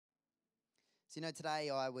So, today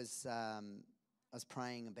I was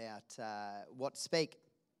praying about what to speak.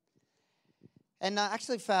 And I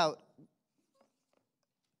actually felt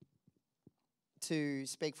to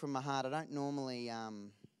speak from my heart. I don't normally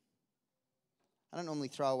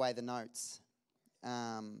throw away the notes. So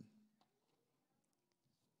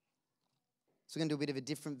we're going to do a bit of a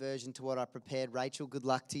different version to what I prepared. Rachel, good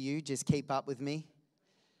luck to you. Just keep up with me.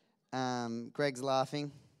 Greg's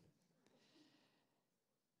laughing.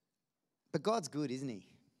 But God's good, isn't he?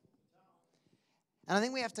 And I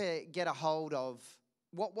think we have to get a hold of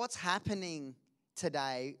what's happening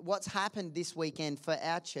today, what's happened this weekend for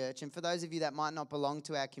our church, and for those of you that might not belong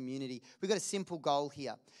to our community. We've got a simple goal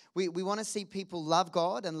here. We want to see people love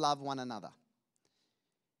God and love one another.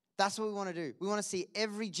 That's what we want to do. We want to see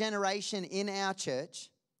every generation in our church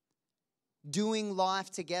doing life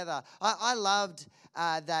together. I loved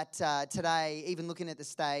that today, even looking at the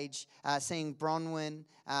stage, seeing Bronwyn,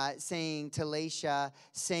 seeing Talisha,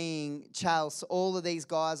 seeing Charles, all of these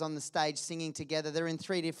guys on the stage singing together. They're in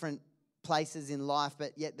three different places in life,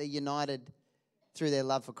 but yet they're united through their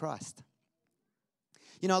love for Christ.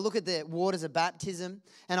 I look at the waters of baptism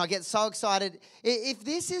and I get so excited. If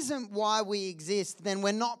this isn't why we exist, then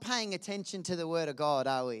we're not paying attention to the Word of God,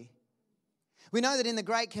 are we? We know that in the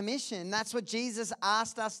Great Commission, that's what Jesus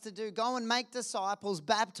asked us to do. Go and make disciples,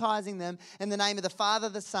 baptizing them in the name of the Father,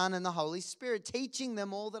 the Son, and the Holy Spirit, teaching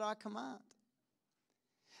them all that I command.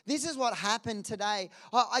 This is what happened today.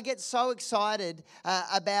 I get so excited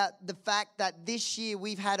about the fact that this year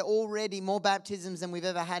we've had already more baptisms than we've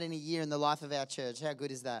ever had in a year in the life of our church. How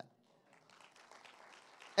good is that?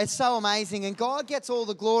 It's so amazing. And God gets all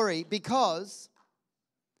the glory because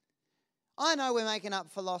I know we're making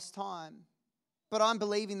up for lost time. But I'm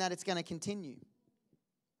believing that it's going to continue.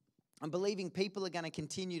 I'm believing people are going to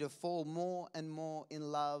continue to fall more and more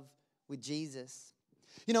in love with Jesus.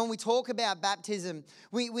 When we talk about baptism,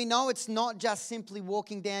 we know it's not just simply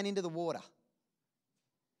walking down into the water.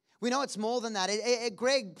 We know it's more than that.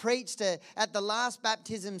 Greg preached at the last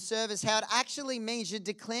baptism service how it actually means you're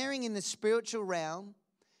declaring in the spiritual realm,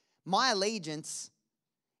 my allegiance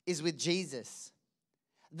is with Jesus.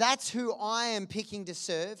 That's who I am picking to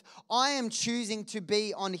serve. I am choosing to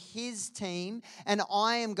be on his team, and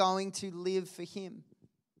I am going to live for him.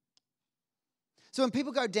 So when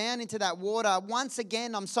people go down into that water, once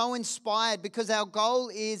again, I'm so inspired because our goal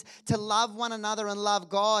is to love one another and love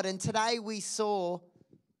God. And today we saw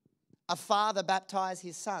a father baptize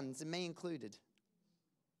his sons, and me included.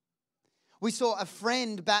 We saw a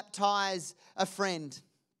friend baptize a friend.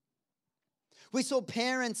 We saw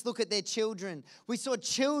parents look at their children. We saw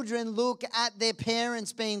children look at their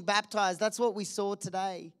parents being baptized. That's what we saw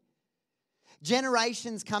today.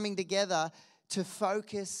 Generations coming together to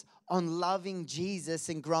focus on loving Jesus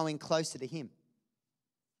and growing closer to him.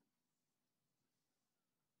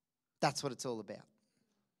 That's what it's all about.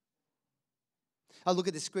 I look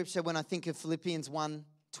at the scripture when I think of Philippians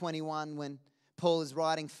 1:21 when Paul is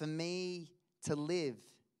writing, "For me to live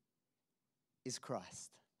is Christ.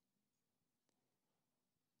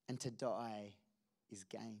 And to die is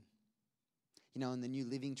gain." In the New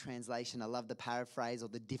Living Translation, I love the paraphrase or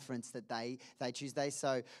the difference that they choose.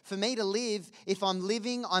 So, for me to live, if I'm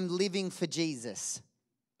living for Jesus.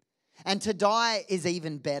 And to die is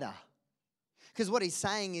even better. Because what he's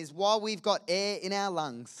saying is, while we've got air in our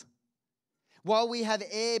lungs, while we have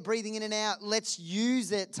air breathing in and out, let's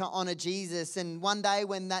use it to honor Jesus. And one day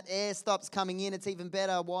when that air stops coming in, it's even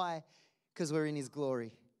better. Why? Because we're in his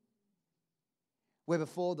glory. We're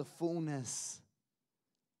before the fullness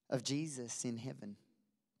of Jesus in heaven.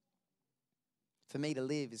 For me to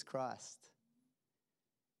live is Christ,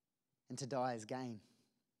 and to die is gain.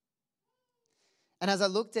 And as I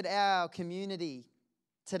looked at our community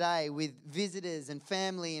today with visitors and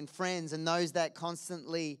family and friends and those that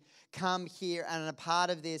constantly come here and are a part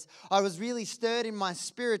of this, I was really stirred in my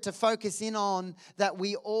spirit to focus in on that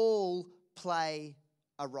we all play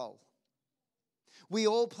a role. We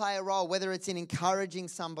all play a role, whether it's in encouraging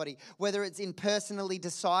somebody, whether it's in personally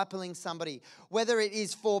discipling somebody, whether it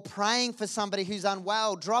is for praying for somebody who's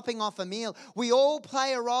unwell, dropping off a meal. We all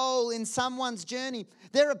play a role in someone's journey.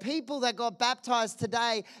 There are people that got baptized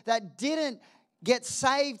today that didn't get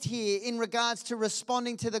saved here in regards to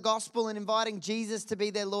responding to the gospel and inviting Jesus to be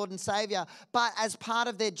their Lord and Savior. But as part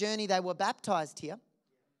of their journey, they were baptized here.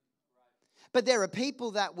 But there are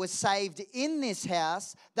people that were saved in this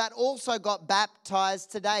house that also got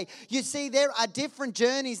baptized today. You see, there are different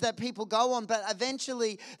journeys that people go on, but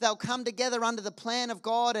eventually they'll come together under the plan of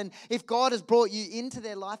God. And if God has brought you into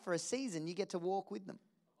their life for a season, you get to walk with them.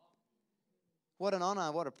 What an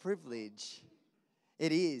honor, what a privilege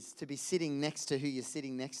it is to be sitting next to who you're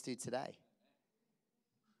sitting next to today.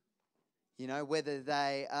 You know, whether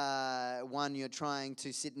they are one you're trying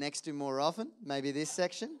to sit next to more often, maybe this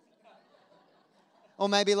section. Or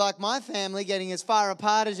maybe like my family, getting as far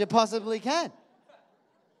apart as you possibly can.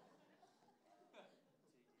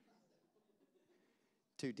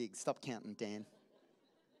 2 digs. Stop counting, Dan.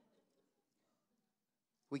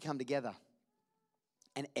 We come together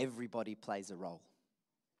and everybody plays a role.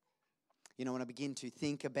 You know, when I begin to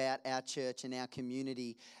think about our church and our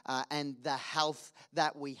community and the health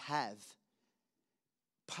that we have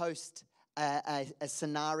post a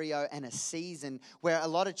scenario and a season where a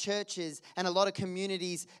lot of churches and a lot of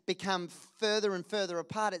communities become further and further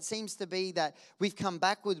apart, it seems to be that we've come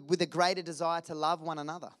back with a greater desire to love one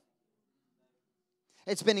another.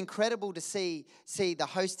 It's been incredible to see the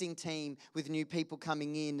hosting team with new people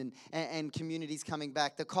coming in and communities coming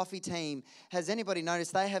back. The coffee team, has anybody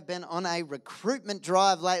noticed they have been on a recruitment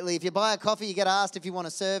drive lately? If you buy a coffee, you get asked if you want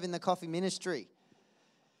to serve in the coffee ministry.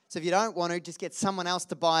 So if you don't want to, just get someone else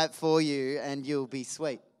to buy it for you and you'll be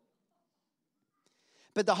sweet.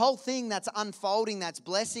 But the whole thing that's unfolding, that's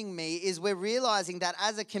blessing me, is we're realizing that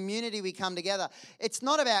as a community we come together. It's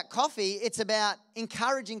not about coffee, it's about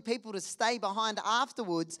encouraging people to stay behind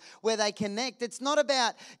afterwards where they connect. It's not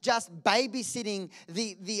about just babysitting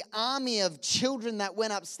the army of children that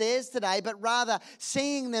went upstairs today, but rather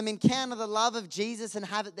seeing them encounter the love of Jesus and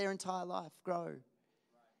have it their entire life grow.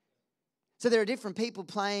 So there are different people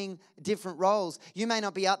playing different roles. You may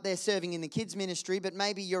not be up there serving in the kids ministry, but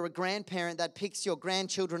maybe you're a grandparent that picks your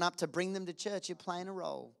grandchildren up to bring them to church. You're playing a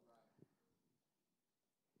role.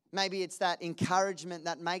 Maybe it's that encouragement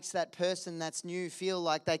that makes that person that's new feel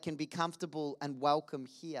like they can be comfortable and welcome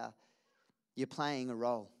here. You're playing a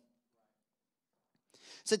role.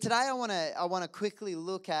 So today I want to quickly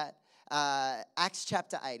look at Acts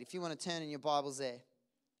chapter 8. If you want to turn in your Bibles there.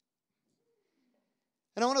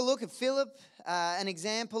 And I want to look at Philip, an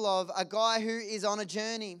example of a guy who is on a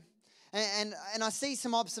journey. And I see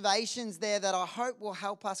some observations there that I hope will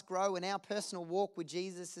help us grow in our personal walk with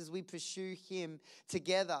Jesus as we pursue him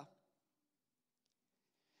together.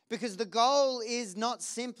 Because the goal is not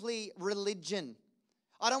simply religion.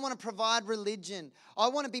 I don't want to provide religion. I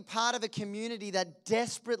want to be part of a community that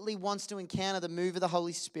desperately wants to encounter the move of the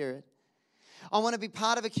Holy Spirit. I want to be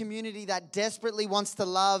part of a community that desperately wants to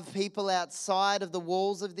love people outside of the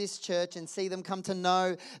walls of this church and see them come to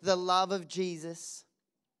know the love of Jesus.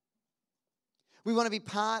 We want to be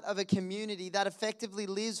part of a community that effectively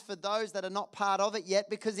lives for those that are not part of it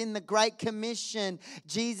yet, because in the Great Commission,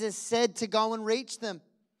 Jesus said to go and reach them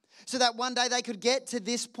so that one day they could get to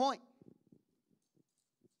this point.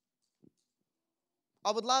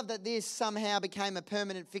 I would love that this somehow became a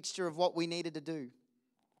permanent fixture of what we needed to do.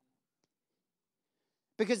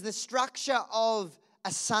 Because the structure of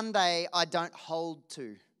a Sunday I don't hold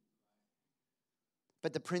to.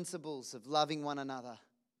 But the principles of loving one another,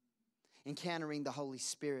 encountering the Holy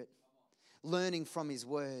Spirit, learning from his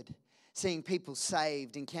word, seeing people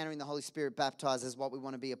saved, encountering the Holy Spirit baptized is what we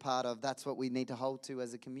want to be a part of. That's what we need to hold to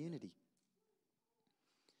as a community.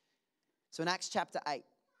 So in Acts chapter 8,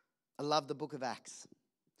 I love the book of Acts.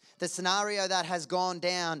 The scenario that has gone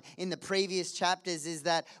down in the previous chapters is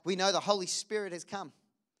that we know the Holy Spirit has come.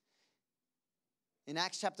 In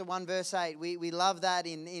Acts chapter 1 verse 8, we love that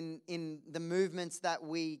in the movements that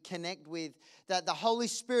we connect with, that the Holy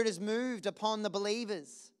Spirit has moved upon the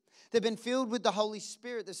believers. They've been filled with the Holy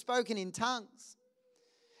Spirit. They've spoken in tongues.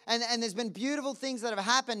 And there's been beautiful things that have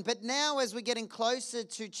happened. But now as we're getting closer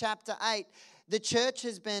to chapter 8, the church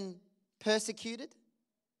has been persecuted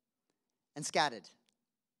and scattered.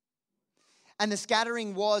 And the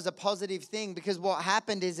scattering was a positive thing, because what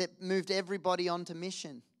happened is it moved everybody onto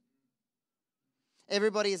mission.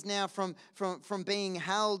 Everybody is now from being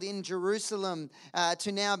held in Jerusalem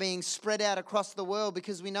to now being spread out across the world,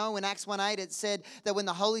 because we know in Acts 1:8 it said that when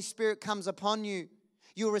the Holy Spirit comes upon you,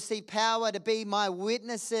 you'll receive power to be my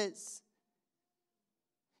witnesses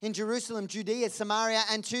in Jerusalem, Judea, Samaria,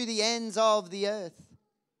 and to the ends of the earth.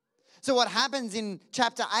 So what happens in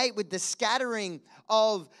chapter 8 with the scattering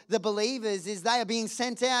of the believers is they are being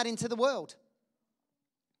sent out into the world.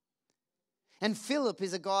 And Philip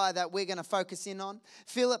is a guy that we're going to focus in on.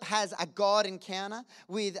 Philip has a God encounter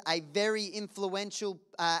with a very influential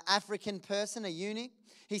African person, a eunuch.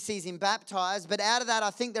 He sees him baptized. But out of that,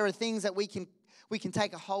 I think there are things that we can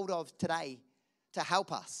take a hold of today to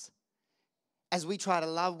help us as we try to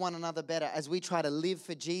love one another better, as we try to live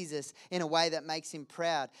for Jesus in a way that makes him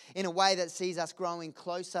proud, in a way that sees us growing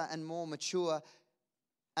closer and more mature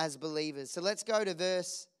as believers. So let's go to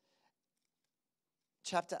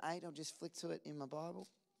chapter 8, I'll just flick to it in my Bible.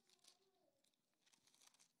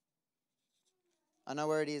 I know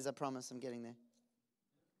where it is, I promise I'm getting there.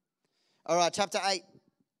 All right, chapter 8.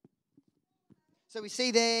 So we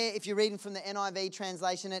see there, if you're reading from the NIV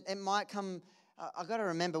translation, it might come, I've got to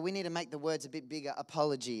remember, we need to make the words a bit bigger.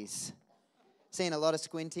 Apologies. Seeing a lot of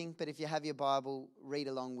squinting, but if you have your Bible, read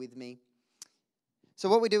along with me. So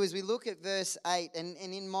what we do is we look at verse 8, and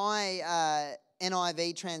in my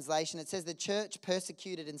NIV translation, it says the church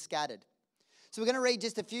persecuted and scattered. So we're going to read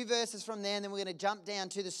just a few verses from there, and then we're going to jump down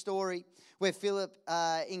to the story where Philip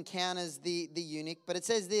encounters the eunuch. But it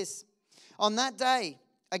says this: on that day,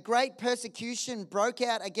 a great persecution broke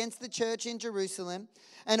out against the church in Jerusalem,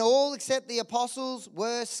 and all except the apostles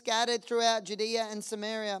were scattered throughout Judea and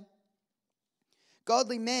Samaria.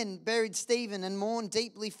 Godly men buried Stephen and mourned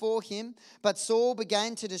deeply for him, but Saul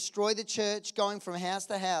began to destroy the church, going from house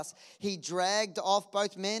to house. He dragged off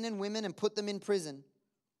both men and women and put them in prison.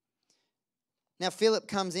 Now Philip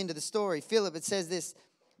comes into the story. Philip, it says this: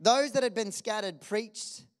 those that had been scattered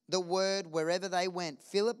preached the word wherever they went.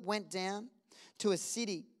 Philip went down to a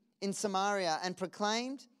city in Samaria and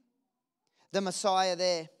proclaimed the Messiah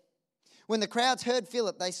there. When the crowds heard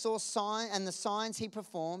Philip, they saw the signs he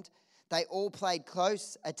performed. They all paid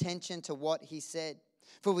close attention to what he said.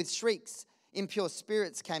 For with shrieks, impure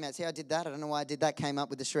spirits came out. See how I did that? I don't know why I did that. Came up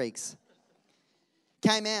with the shrieks.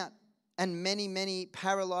 Came out, and many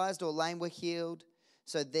paralyzed or lame were healed.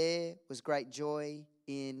 So there was great joy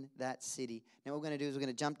in that city. Now what we're going to do is we're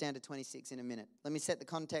going to jump down to 26 in a minute. Let me set the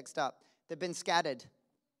context up. They've been scattered.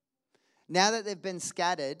 Now that they've been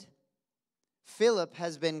scattered, Philip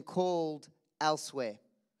has been called elsewhere.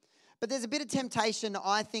 But there's a bit of temptation,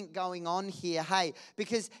 I think, going on here,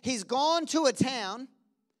 because he's gone to a town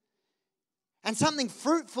and something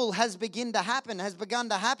fruitful has begun to happen.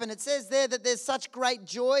 It says there that there's such great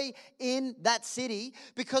joy in that city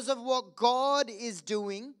because of what God is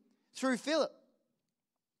doing through Philip.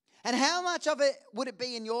 And how much of it would it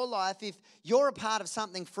be in your life if you're a part of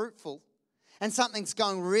something fruitful and something's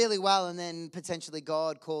going really well and then potentially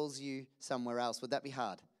God calls you somewhere else? Would that be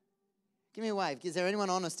hard? Give me a wave. Is there anyone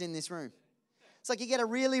honest in this room? It's like you get a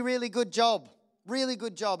really good job,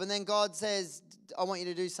 and then God says, I want you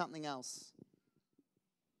to do something else.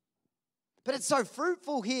 But it's so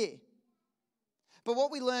fruitful here. But what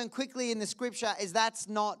we learn quickly in the scripture is that's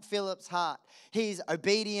not Philip's heart. He's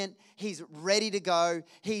obedient. He's ready to go.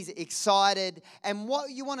 He's excited. And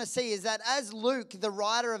what you want to see is that as Luke, the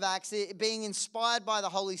writer of Acts, being inspired by the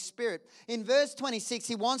Holy Spirit, in verse 26,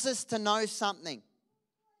 he wants us to know something.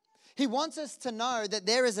 He wants us to know that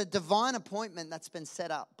there is a divine appointment that's been set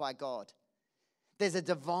up by God. There's a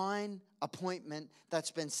divine appointment that's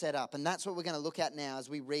been set up. And that's what we're going to look at now as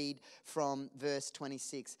we read from verse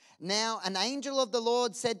 26. Now, an angel of the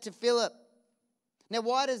Lord said to Philip. Now,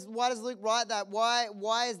 why does Luke write that?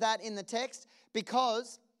 Why is that in the text?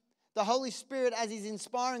 Because the Holy Spirit, as he's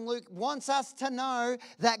inspiring Luke, wants us to know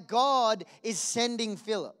that God is sending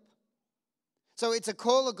Philip. So it's a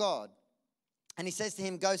call of God. And he says to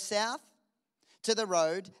him, go south to the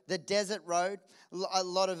road, the desert road. A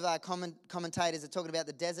lot of commentators are talking about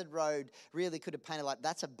the desert road really could have painted like,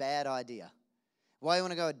 that's a bad idea. Why do you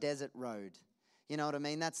want to go a desert road? You know what I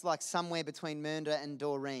mean? That's like somewhere between Mernda and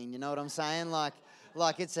Doreen. You know what I'm saying? Like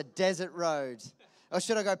it's a desert road. Or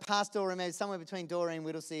should I go past Doreen, maybe somewhere between Doreen,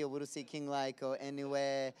 Whittlesea, or Whittlesea, Kinglake, or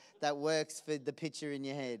anywhere that works for the picture in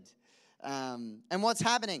your head. And what's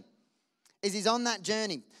happening is he's on that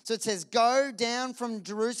journey. So it says, go down from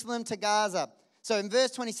Jerusalem to Gaza. So in verse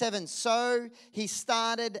 27, so he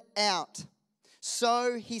started out.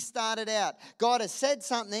 God has said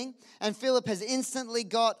something, and Philip has instantly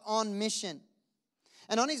got on mission.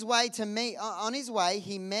 And on his way,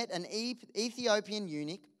 he met an Ethiopian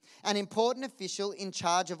eunuch, an important official in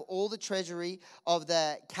charge of all the treasury of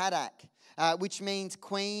the Kadak, which means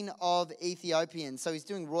Queen of Ethiopians. So he's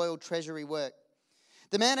doing royal treasury work.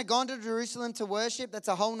 The man had gone to Jerusalem to worship. That's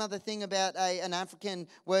a whole other thing about an African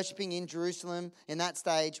worshipping in Jerusalem in that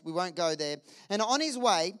stage. We won't go there. And on his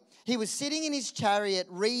way, he was sitting in his chariot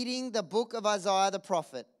reading the book of Isaiah the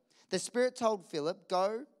prophet. The Spirit told Philip,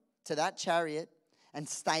 go to that chariot and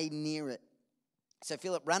stay near it. So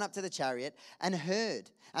Philip ran up to the chariot and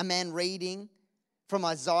heard a man reading from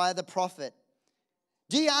Isaiah the prophet.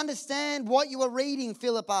 Do you understand what you are reading?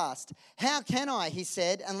 Philip asked. How can I, he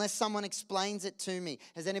said, unless someone explains it to me?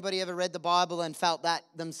 Has anybody ever read the Bible and felt that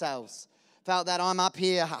themselves? Felt that I'm up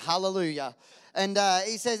here, hallelujah. And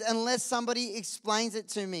he says, unless somebody explains it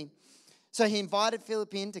to me. So he invited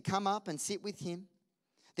Philip in to come up and sit with him.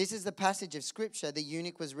 This is the passage of scripture the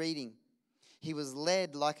eunuch was reading. He was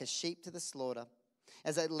led like a sheep to the slaughter.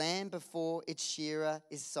 As a lamb before its shearer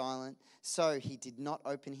is silent, so he did not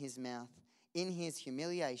open his mouth. In his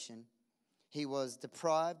humiliation, he was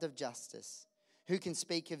deprived of justice. Who can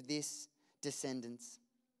speak of this descendants?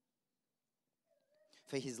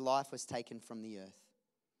 For his life was taken from the earth.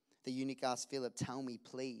 The eunuch asked Philip, tell me,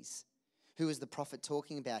 please, who is the prophet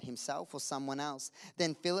talking about, himself or someone else?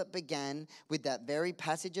 Then Philip began with that very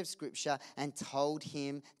passage of scripture and told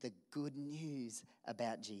him the good news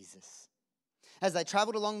about Jesus. As they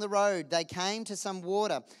traveled along the road, they came to some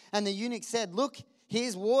water, and the eunuch said, look,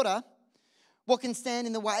 here's water. What can stand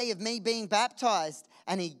in the way of me being baptized?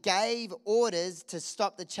 And he gave orders to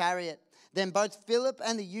stop the chariot. Then both Philip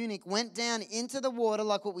and the eunuch went down into the water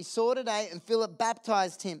like what we saw today, and Philip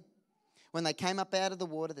baptized him. When they came up out of the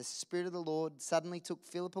water, the Spirit of the Lord suddenly took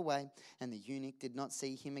Philip away, and the eunuch did not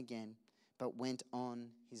see him again, but went on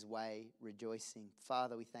his way rejoicing.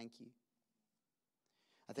 Father, we thank you.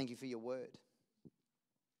 I thank you for your word.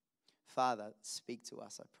 Father, speak to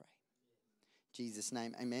us, I pray. In Jesus'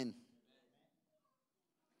 name, amen.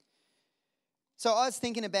 So I was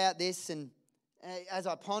thinking about this, and as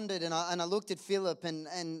I pondered and I looked at Philip,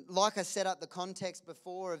 and like I set up the context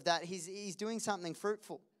before of that, he's doing something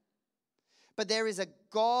fruitful. But there is a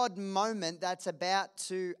God moment that's about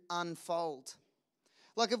to unfold.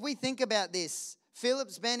 Like if we think about this,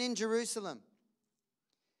 Philip's been in Jerusalem.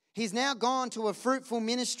 He's now gone to a fruitful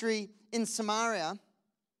ministry in Samaria.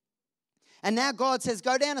 And now God says,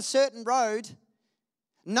 go down a certain road,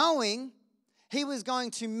 knowing he was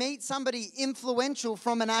going to meet somebody influential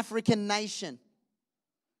from an African nation.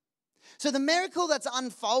 So the miracle that's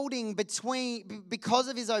unfolding because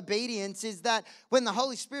of his obedience is that when the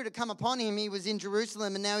Holy Spirit had come upon him, he was in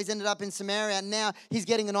Jerusalem, and now he's ended up in Samaria, and now he's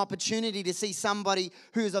getting an opportunity to see somebody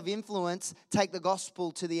who is of influence take the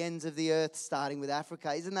gospel to the ends of the earth, starting with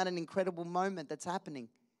Africa. Isn't that an incredible moment that's happening?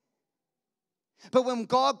 But when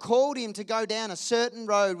God called him to go down a certain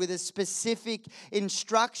road with a specific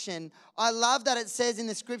instruction, I love that it says in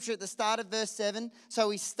the scripture at the start of verse 7, so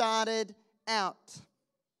he started out.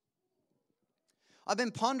 I've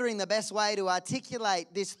been pondering the best way to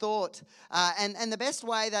articulate this thought, and the best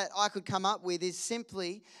way that I could come up with is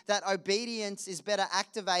simply that obedience is better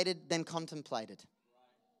activated than contemplated.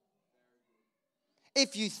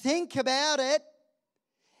 If you think about it,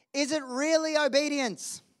 is it really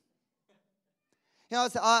obedience? You know,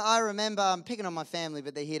 I remember, I'm picking on my family,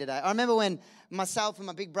 but they're here today. I remember when myself and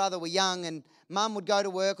my big brother were young, and Mum would go to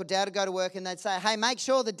work or Dad would go to work, and they'd say, hey, make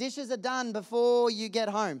sure the dishes are done before you get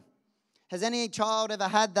home. Has any child ever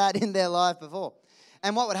had that in their life before?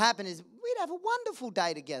 And what would happen is we'd have a wonderful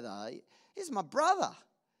day together. He's my brother.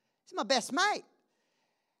 He's my best mate.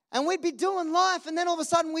 And we'd be doing life, and then all of a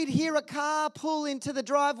sudden we'd hear a car pull into the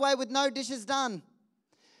driveway with no dishes done.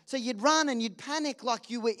 So you'd run and you'd panic like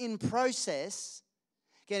you were in process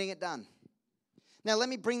getting it done. Now, let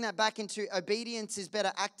me bring that back into obedience is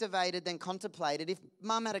better activated than contemplated. If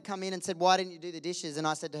Mum had to come in and said, why didn't you do the dishes? And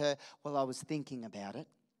I said to her, well, I was thinking about it.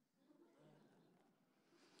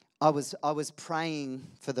 I was praying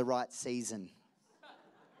for the right season.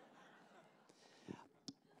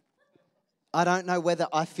 I don't know whether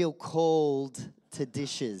I feel called to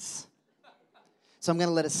dishes. So I'm going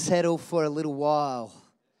to let it settle for a little while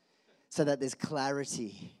so that there's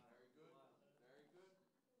clarity.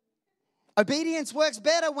 Obedience works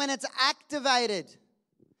better when it's activated.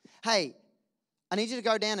 Hey, I need you to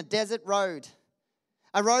go down a desert road.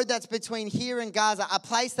 A road that's between here and Gaza, a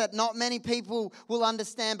place that not many people will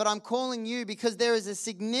understand, but I'm calling you because there is a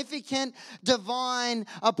significant divine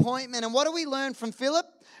appointment. And what do we learn from Philip?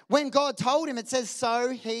 When God told him, it says, so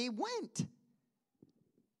he went.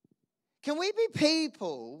 Can we be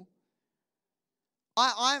people?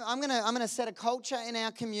 I'm gonna set a culture in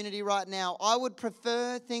our community right now. I would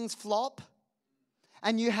prefer things flop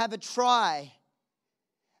and you have a try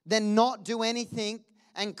than not do anything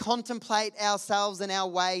and contemplate ourselves and our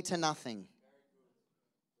way to nothing.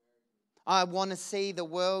 I want to see the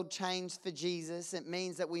world change for Jesus. It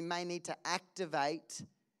means that we may need to activate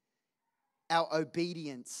our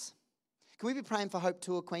obedience. Can we be praying for Hope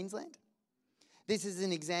Tour Queensland? This is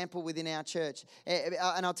an example within our church.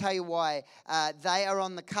 And I'll tell you why. They are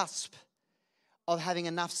on the cusp of having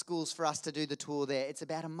enough schools for us to do the tour there. It's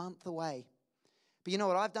about a month away. But you know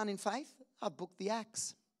what I've done in faith? I've booked the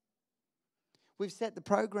acts. We've set the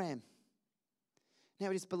program. Now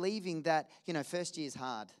we're just believing that, first year is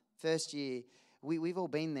hard. First year, we've all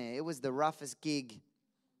been there. It was the roughest gig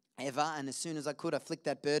ever. And as soon as I could, I flicked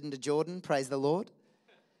that burden to Jordan. Praise the Lord.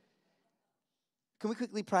 Can we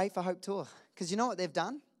quickly pray for Hope Tour? Because you know what they've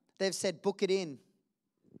done? They've said, book it in.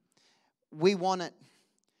 We want it.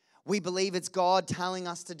 We believe it's God telling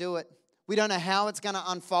us to do it. We don't know how it's going to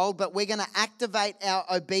unfold, but we're going to activate our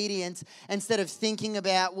obedience instead of thinking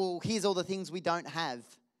about, well, here's all the things we don't have,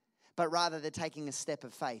 but rather they're taking a step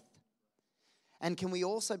of faith. And can we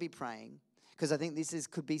also be praying, because I think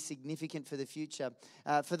could be significant for the future.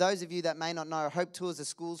 For those of you that may not know, Hope Tour is a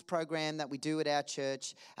schools program that we do at our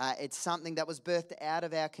church. It's something that was birthed out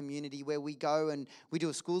of our community where we go and we do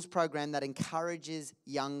a schools program that encourages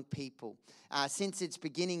young people. Since its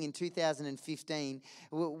beginning in 2015,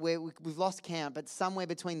 we've lost count, but somewhere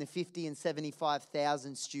between the 50 and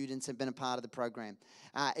 75,000 students have been a part of the program.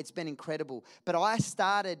 It's been incredible. But I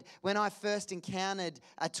started, when I first encountered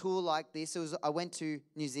a tour like this, I went to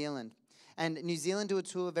New Zealand. And New Zealand do a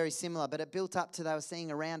tour very similar, but it built up to they were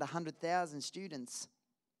seeing around 100,000 students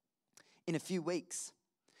in a few weeks.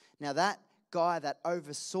 Now that guy that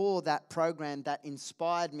oversaw that program, that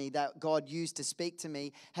inspired me, that God used to speak to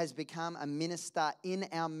me, has become a minister in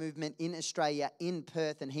our movement in Australia, in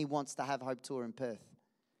Perth, and he wants to have Hope Tour in Perth.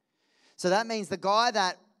 So that means the guy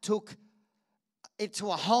that took it to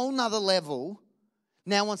a whole nother level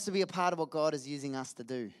now wants to be a part of what God is using us to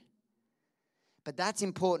do. But that's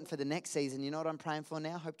important for the next season. You know what I'm praying for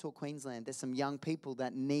now? Hope Tour Queensland. There's some young people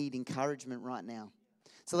that need encouragement right now.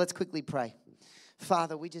 So let's quickly pray.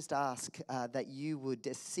 Father, we just ask that you would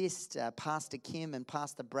assist Pastor Kim and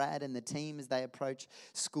Pastor Brad and the team as they approach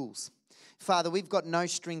schools. Father, we've got no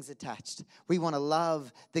strings attached. We want to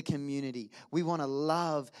love the community. We want to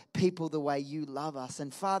love people the way you love us.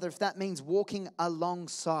 And Father, if that means walking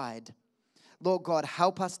alongside, Lord God,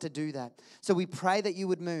 help us to do that. So we pray that you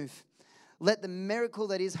would move. Let the miracle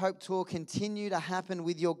that is Hope Tour continue to happen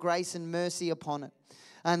with your grace and mercy upon it.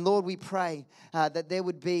 And Lord, we pray that there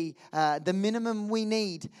would be the minimum we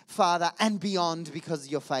need, Father, and beyond because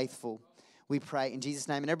you're faithful. We pray in Jesus'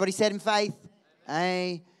 name. And everybody said in faith,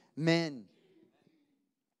 amen.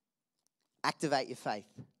 Activate your faith.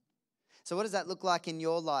 So what does that look like in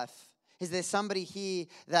your life? Is there somebody here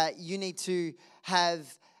that you need to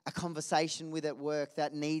have a conversation with at work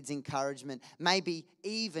that needs encouragement? Maybe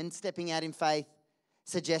even stepping out in faith,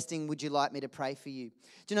 suggesting, would you like me to pray for you?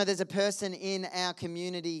 Do you know, there's a person in our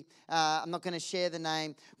community, I'm not going to share the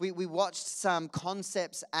name. We watched some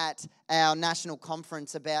concepts at our national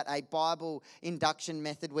conference about a Bible induction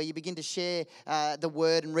method where you begin to share the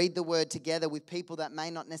word and read the word together with people that may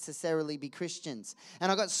not necessarily be Christians.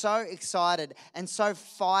 And I got so excited and so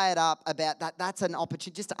fired up about that. That's an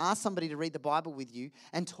opportunity just to ask somebody to read the Bible with you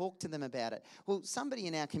and talk to them about it. Well, somebody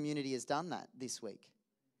in our community has done that this week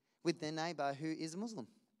with their neighbor who is Muslim.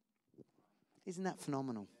 Isn't that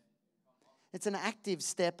phenomenal? It's an active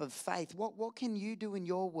step of faith. What can you do in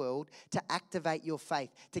your world to activate your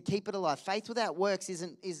faith, to keep it alive? Faith without works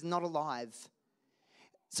is not alive.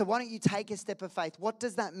 So why don't you take a step of faith? What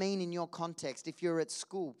does that mean in your context? If you're at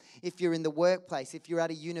school, if you're in the workplace, if you're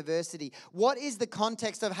at a university, what is the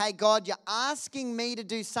context of, hey, God, you're asking me to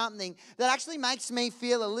do something that actually makes me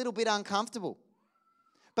feel a little bit uncomfortable.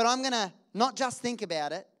 But I'm going to not just think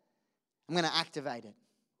about it, I'm going to activate it.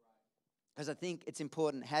 Because I think it's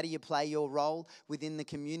important. How do you play your role within the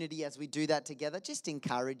community as we do that together? Just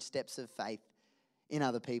encourage steps of faith in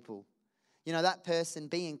other people. You know, that person,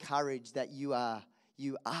 be encouraged that you are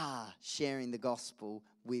sharing the gospel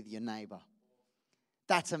with your neighbor.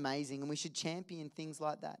 That's amazing, and we should champion things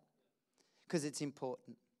like that because it's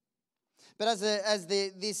important. But as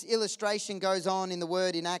this illustration goes on in the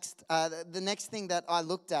word in Acts, the next thing that I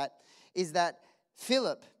looked at is that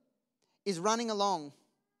Philip is running along.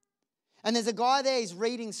 And there's a guy there, he's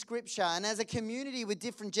reading scripture. And as a community with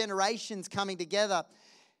different generations coming together,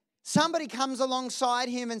 somebody comes alongside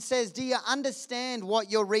him and says, do you understand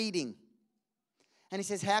what you're reading? And he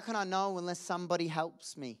says, how can I know unless somebody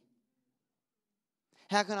helps me?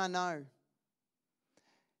 How can I know?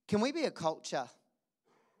 Can we be a culture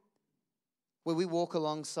where we walk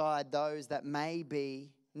alongside those that may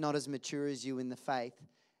be not as mature as you in the faith?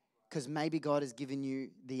 Because maybe God has given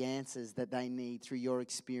you the answers that they need through your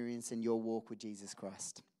experience and your walk with Jesus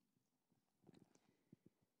Christ.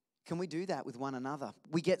 Can we do that with one another?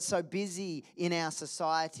 We get so busy in our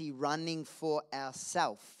society running for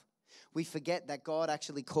ourselves, we forget that God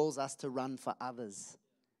actually calls us to run for others.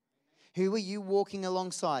 Who are you walking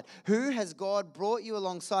alongside? Who has God brought you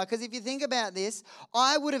alongside? Because if you think about this,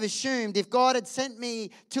 I would have assumed if God had sent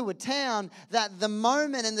me to a town that the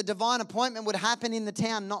moment and the divine appointment would happen in the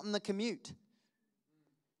town, not in the commute.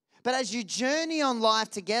 But as you journey on life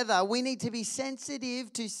together, we need to be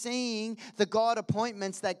sensitive to seeing the God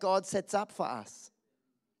appointments that God sets up for us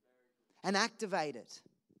and activate it.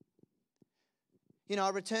 You know,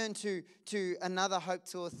 I return to another Hope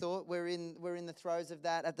Tour thought. We're in the throes of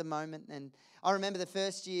that at the moment. And I remember the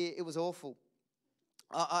first year, it was awful.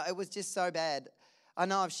 It was just so bad. I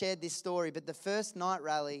know I've shared this story, but the first night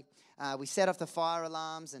rally, we set off the fire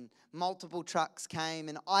alarms and multiple trucks came,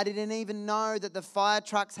 and I didn't even know that the fire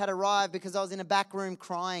trucks had arrived because I was in a back room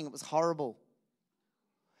crying. It was horrible.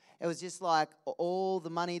 It was just like all the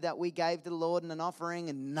money that we gave to the Lord in an offering,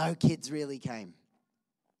 and no kids really came.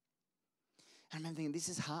 I remember thinking, this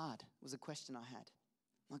is hard. It was a question I had.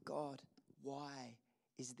 My God, why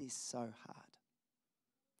is this so hard?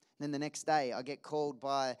 And then the next day, I get called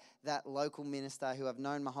by that local minister who I've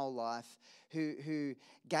known my whole life, who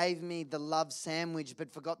gave me the love sandwich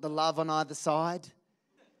but forgot the love on either side.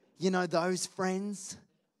 You know, those friends.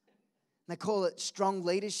 And they call it strong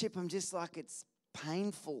leadership. I'm just like, it's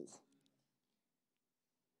painful.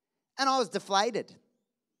 And I was deflated.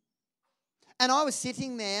 And I was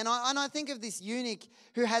sitting there, and I think of this eunuch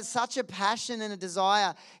who has such a passion and a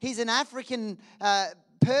desire. He's an African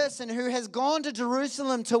person who has gone to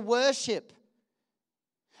Jerusalem to worship.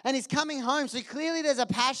 And he's coming home. So clearly there's a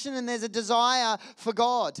passion and there's a desire for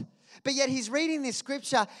God. But yet he's reading this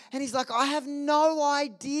scripture and he's like, I have no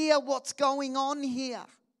idea what's going on here.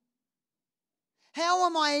 How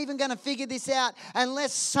am I even going to figure this out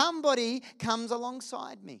unless somebody comes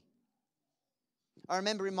alongside me? I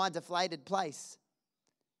remember in my deflated place,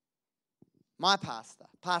 my pastor,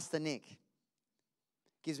 Pastor Nick,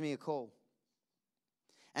 gives me a call.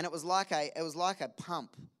 And it was like a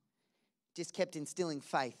pump, just kept instilling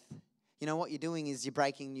faith. You know, what you're doing is you're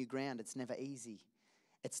breaking new ground. It's never easy.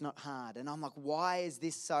 It's not hard. And I'm like, why is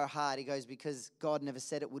this so hard? He goes, because God never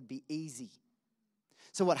said it would be easy.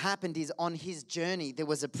 So what happened is on his journey, there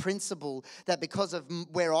was a principle that because of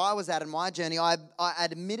where I was at in my journey, I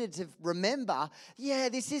admitted to remember,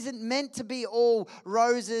 this isn't meant to be all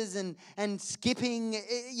roses and skipping.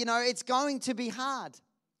 You know, it's going to be hard.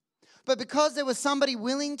 But because there was somebody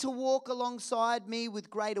willing to walk alongside me with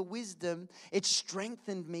greater wisdom, it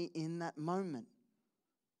strengthened me in that moment.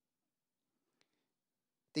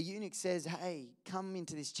 The eunuch says, hey, come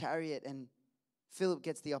into this chariot, and Philip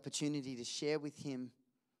gets the opportunity to share with him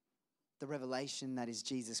the revelation that is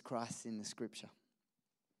Jesus Christ in the scripture.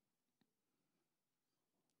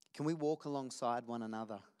 Can we walk alongside one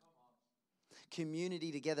another?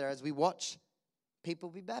 Community together as we watch people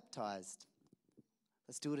be baptized.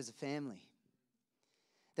 Let's do it as a family.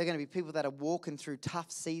 They're going to be people that are walking through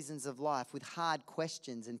tough seasons of life with hard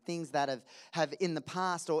questions and things that have in the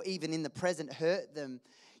past or even in the present hurt them.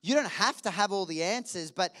 You don't have to have all the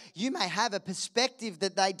answers, but you may have a perspective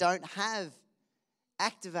that they don't have.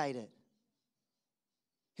 Activate it.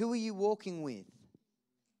 Who are you walking with?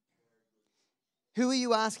 Who are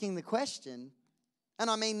you asking the question? And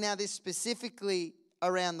I mean now this specifically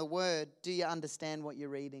around the word. Do you understand what you're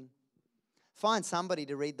reading? Find somebody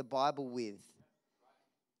to read the Bible with.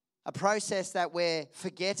 A process that we're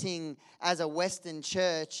forgetting as a Western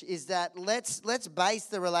church is that let's base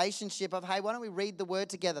the relationship of, hey, why don't we read the word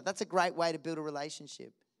together? That's a great way to build a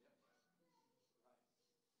relationship.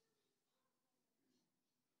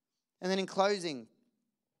 And then in closing,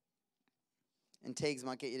 and Teagues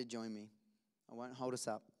might get you to join me. I won't hold us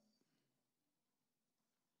up.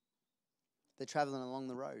 They're traveling along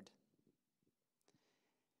the road.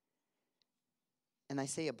 And they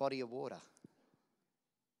see a body of water.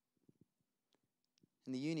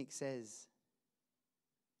 And the eunuch says,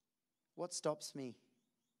 what stops me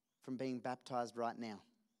from being baptized right now?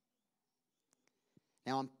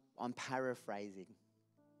 Now I'm paraphrasing.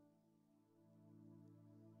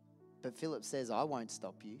 But Philip says, I won't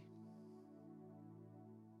stop you.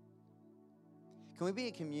 Can we be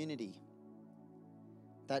a community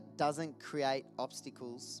that doesn't create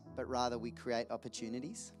obstacles, but rather we create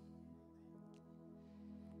opportunities?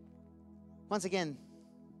 Once again,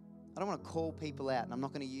 I don't want to call people out, and I'm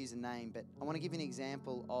not going to use a name, but I want to give you an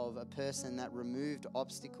example of a person that removed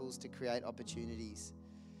obstacles to create opportunities.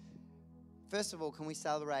 First of all, can we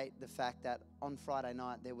celebrate the fact that on Friday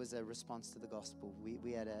night there was a response to the gospel?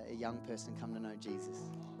 We had a young person come to know Jesus.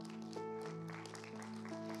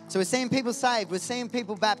 So we're seeing people saved, we're seeing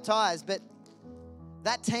people baptized, but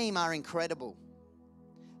that team are incredible.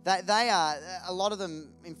 They are, a lot of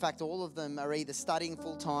them, in fact all of them, are either studying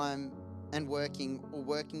full-time and working, or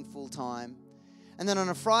working full-time. And then on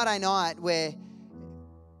a Friday night where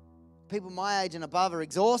people my age and above are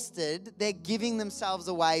exhausted, they're giving themselves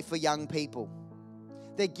away for young people.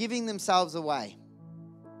 They're giving themselves away.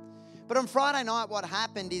 But on Friday night, what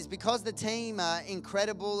happened is because the team are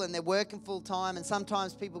incredible and they're working full-time, and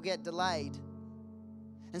sometimes people get delayed,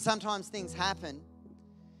 and sometimes things happen,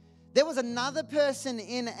 there was another person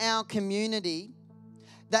in our community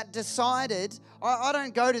that decided, I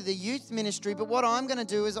don't go to the youth ministry, but what I'm going to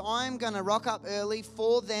do is I'm going to rock up early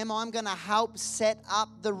for them. I'm going to help set up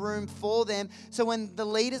the room for them. So when the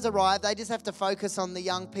leaders arrive, they just have to focus on the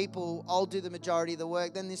young people. I'll do the majority of the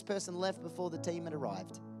work. Then this person left before the team had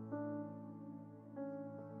arrived.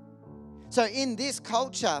 So in this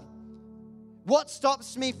culture, what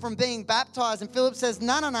stops me from being baptized? And Philip says,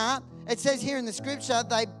 no. It says here in the scripture,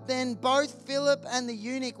 then both Philip and the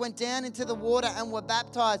eunuch went down into the water and were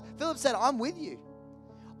baptized. Philip said, I'm with you.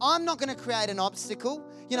 I'm not going to create an obstacle.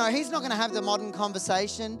 You know, he's not going to have the modern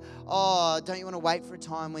conversation. Oh, don't you want to wait for a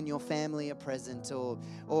time when your family are present? Or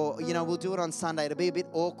you know, we'll do it on Sunday. It'll be a bit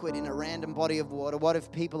awkward in a random body of water. What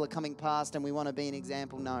if people are coming past and we want to be an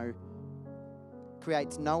example? No.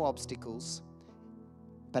 Creates no obstacles,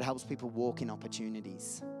 but helps people walk in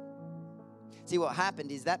opportunities. See, what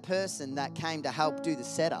happened is that person that came to help do the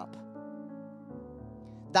setup,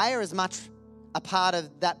 they are as much a part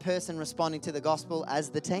of that person responding to the gospel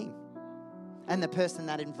as the team, and the person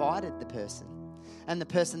that invited the person, and the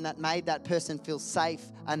person that made that person feel safe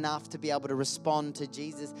enough to be able to respond to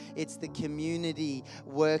Jesus. It's the community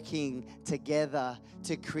working together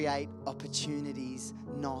to create opportunities,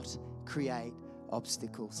 not create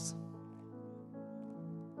obstacles.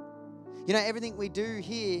 You know, everything we do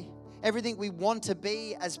here, everything we want to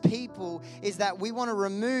be as people is that we want to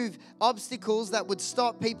remove obstacles that would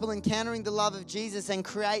stop people encountering the love of Jesus and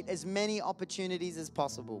create as many opportunities as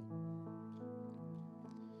possible.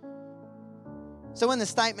 So when the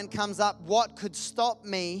statement comes up, what could stop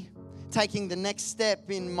me taking the next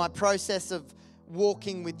step in my process of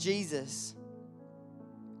walking with Jesus?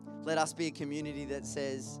 Let us be a community that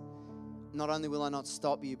says, not only will I not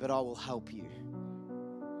stop you, but I will help you.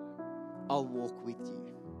 I'll walk with you.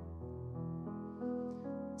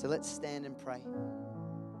 So let's stand and pray.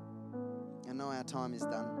 I know our time is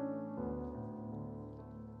done.